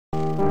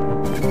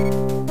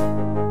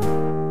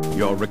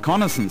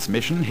reconnaissance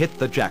mission hit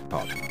the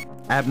jackpot.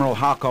 Admiral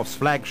Harkov's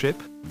flagship,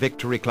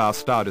 Victory-class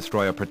Star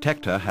Destroyer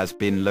Protector, has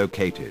been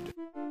located.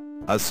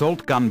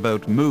 Assault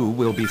gunboat Mu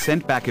will be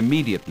sent back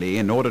immediately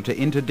in order to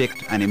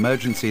interdict an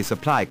emergency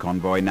supply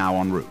convoy now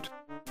en route.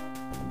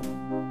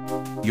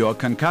 Your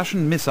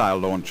concussion missile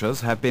launchers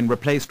have been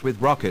replaced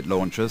with rocket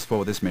launchers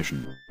for this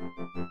mission.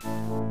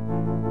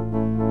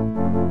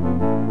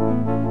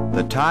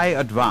 The TIE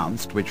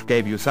Advanced, which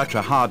gave you such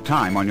a hard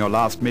time on your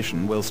last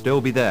mission, will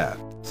still be there,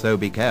 so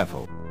be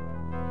careful.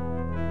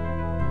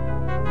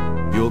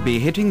 You'll be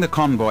hitting the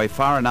convoy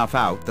far enough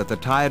out that the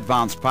TIE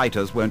Advanced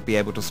fighters won't be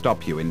able to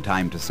stop you in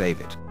time to save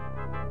it.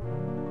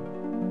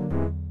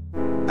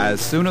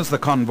 As soon as the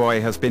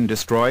convoy has been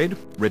destroyed,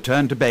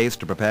 return to base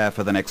to prepare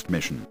for the next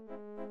mission.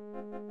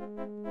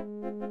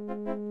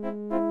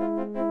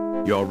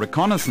 Your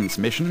reconnaissance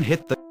mission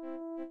hit the...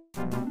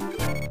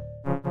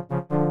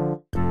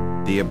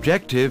 The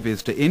objective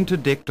is to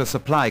interdict a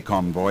supply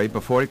convoy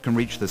before it can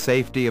reach the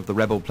safety of the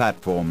rebel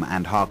platform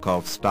and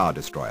Harkov's Star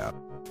Destroyer.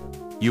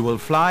 You will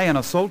fly an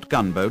assault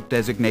gunboat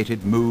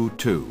designated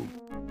Mu-2.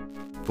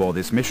 For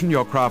this mission,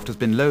 your craft has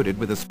been loaded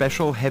with a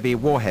special heavy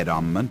warhead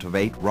armament of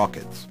 8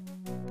 rockets.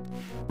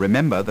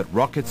 Remember that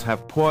rockets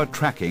have poor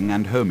tracking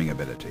and homing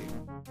ability.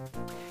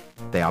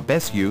 They are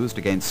best used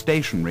against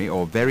stationary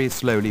or very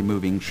slowly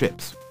moving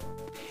ships.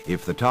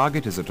 If the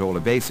target is at all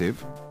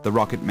evasive, the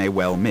rocket may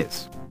well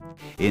miss.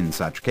 In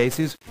such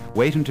cases,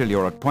 wait until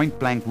you're at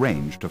point-blank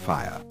range to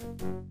fire.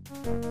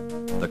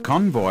 The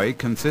convoy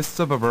consists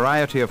of a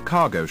variety of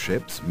cargo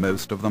ships,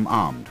 most of them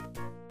armed.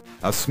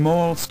 A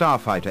small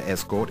starfighter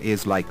escort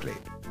is likely.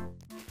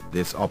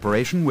 This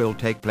operation will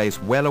take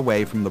place well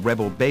away from the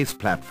rebel base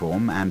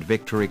platform and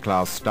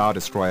Victory-class Star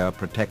Destroyer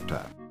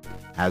Protector.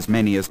 As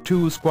many as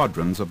 2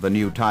 squadrons of the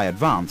new TIE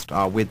Advanced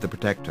are with the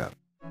Protector.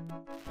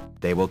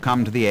 They will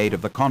come to the aid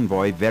of the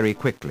convoy very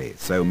quickly,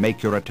 so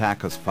make your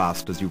attack as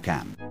fast as you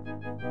can.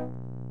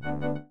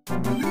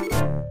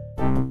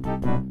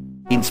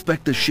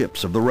 Inspect the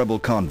ships of the rebel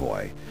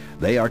convoy.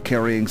 They are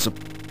carrying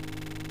supplies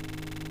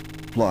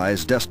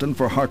destined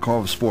for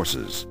Harkov's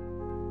forces.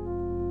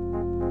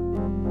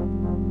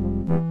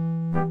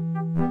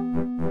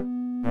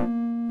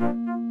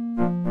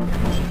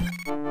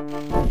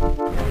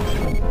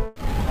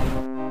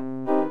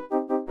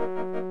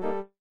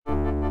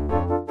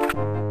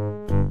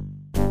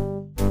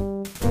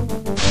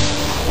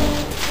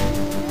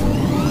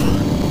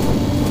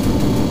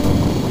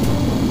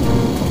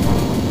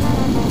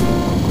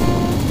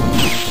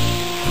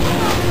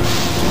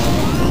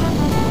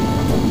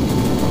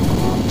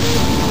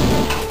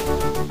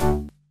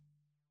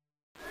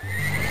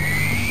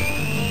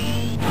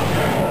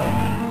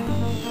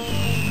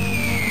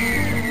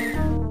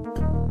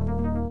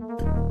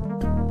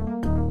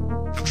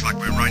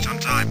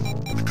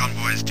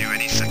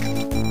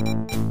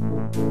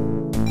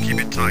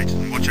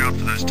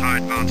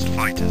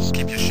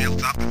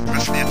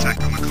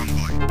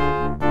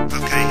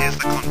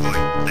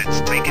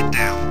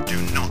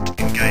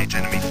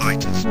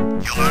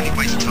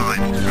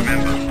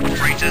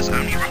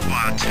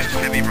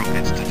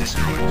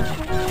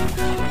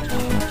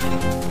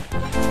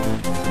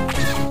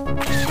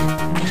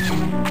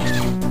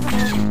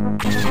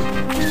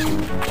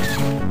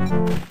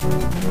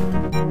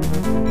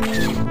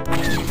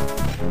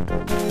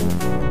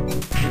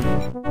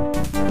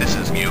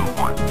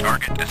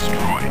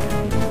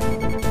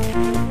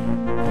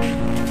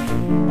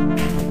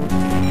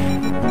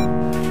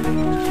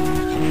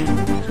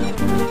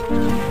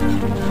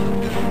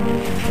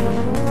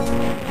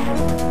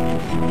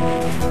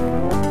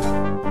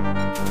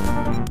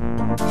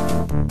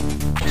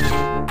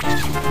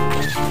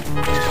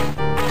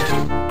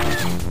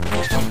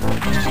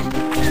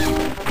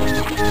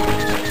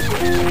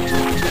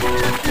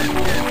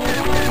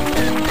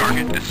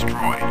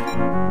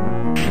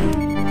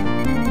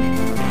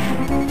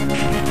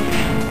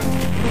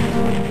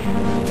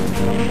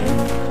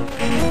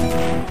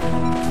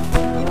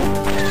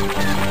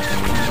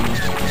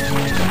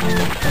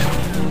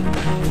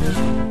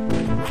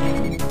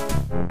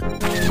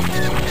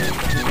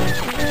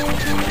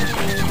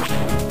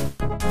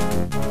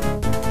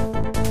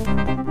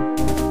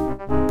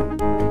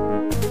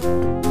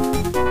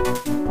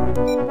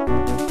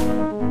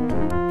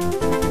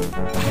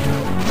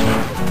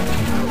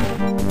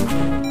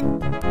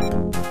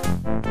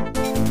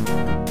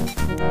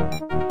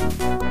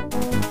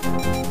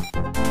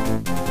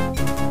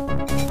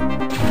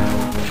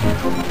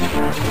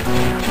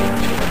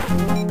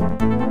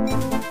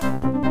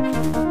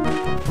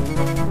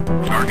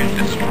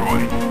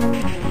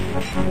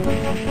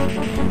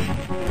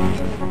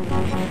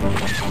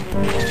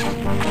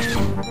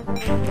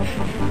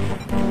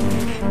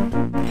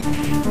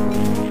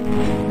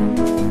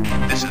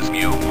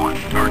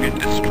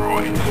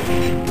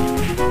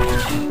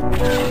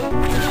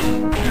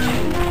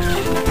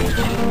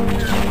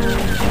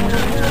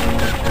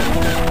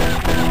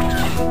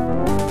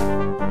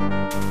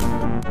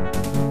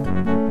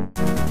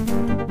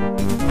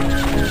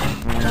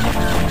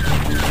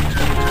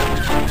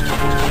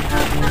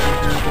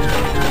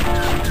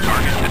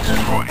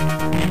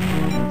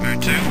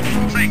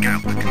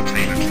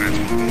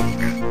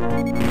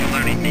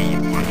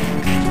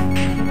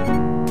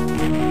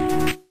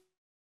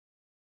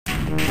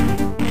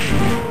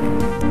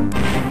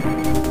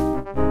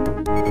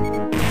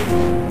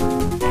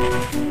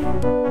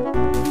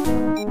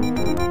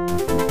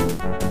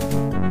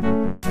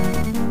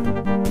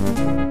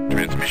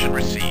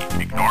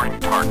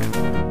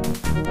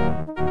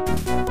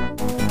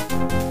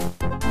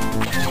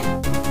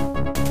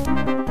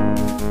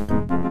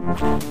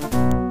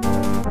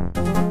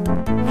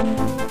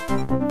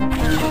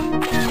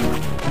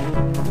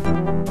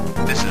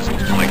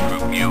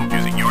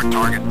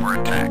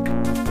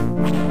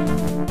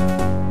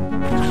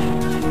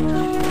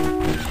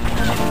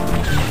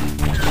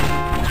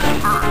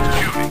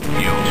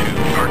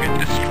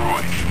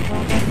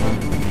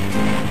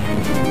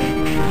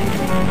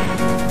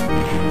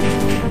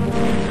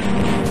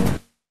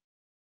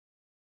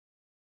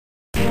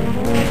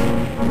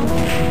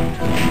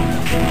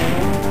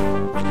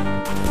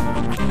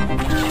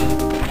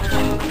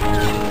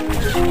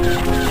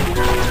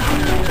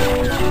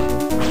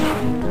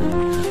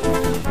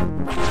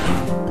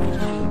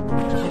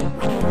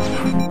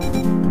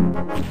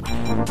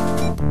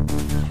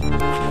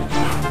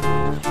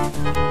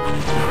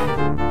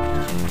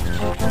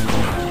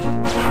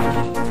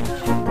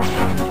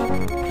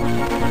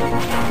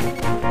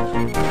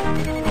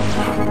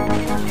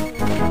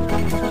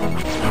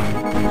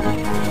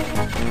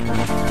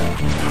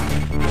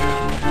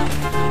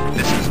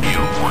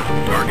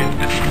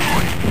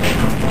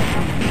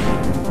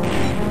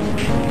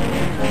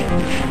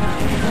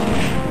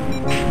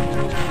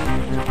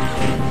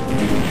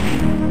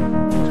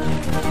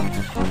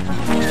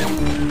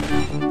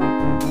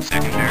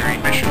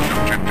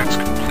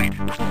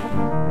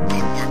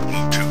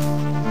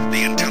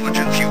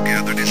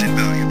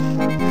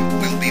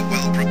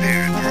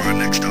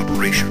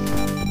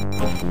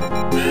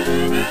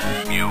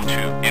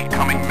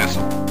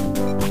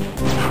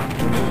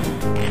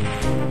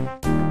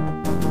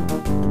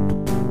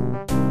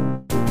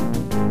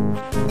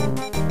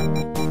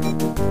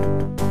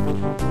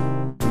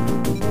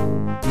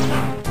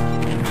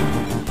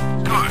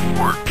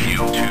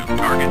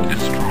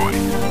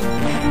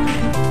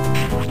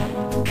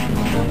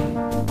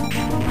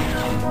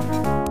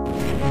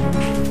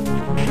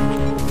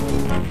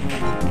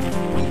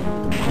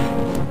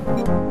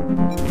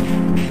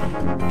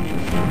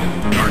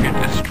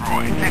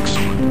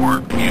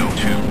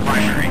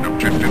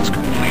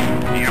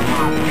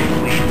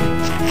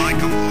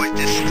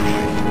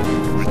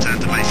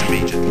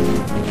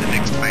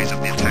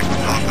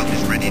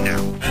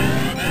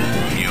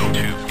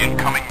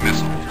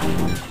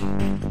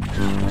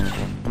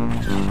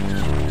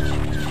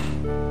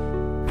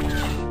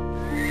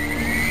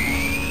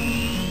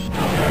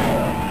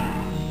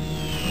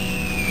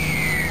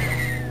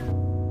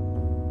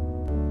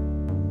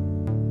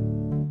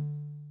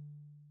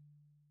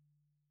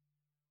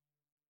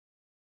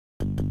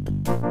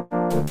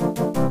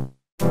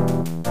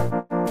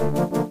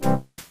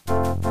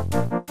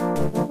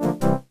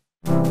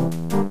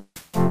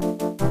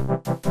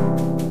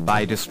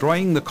 By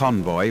destroying the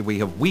convoy, we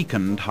have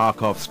weakened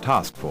Harkov's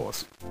task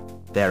force.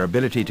 Their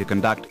ability to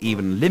conduct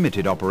even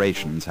limited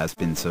operations has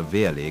been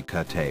severely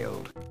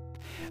curtailed.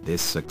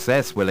 This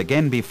success will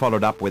again be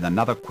followed up with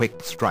another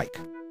quick strike.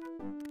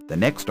 The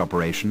next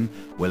operation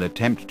will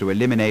attempt to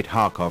eliminate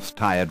Harkov's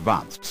TIE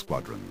Advanced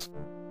squadrons.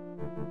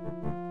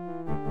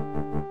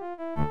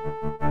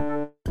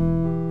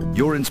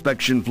 Your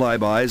inspection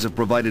flybys have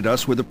provided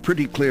us with a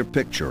pretty clear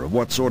picture of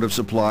what sort of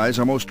supplies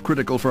are most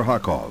critical for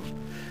Harkov.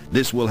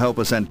 This will help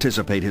us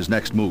anticipate his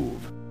next move.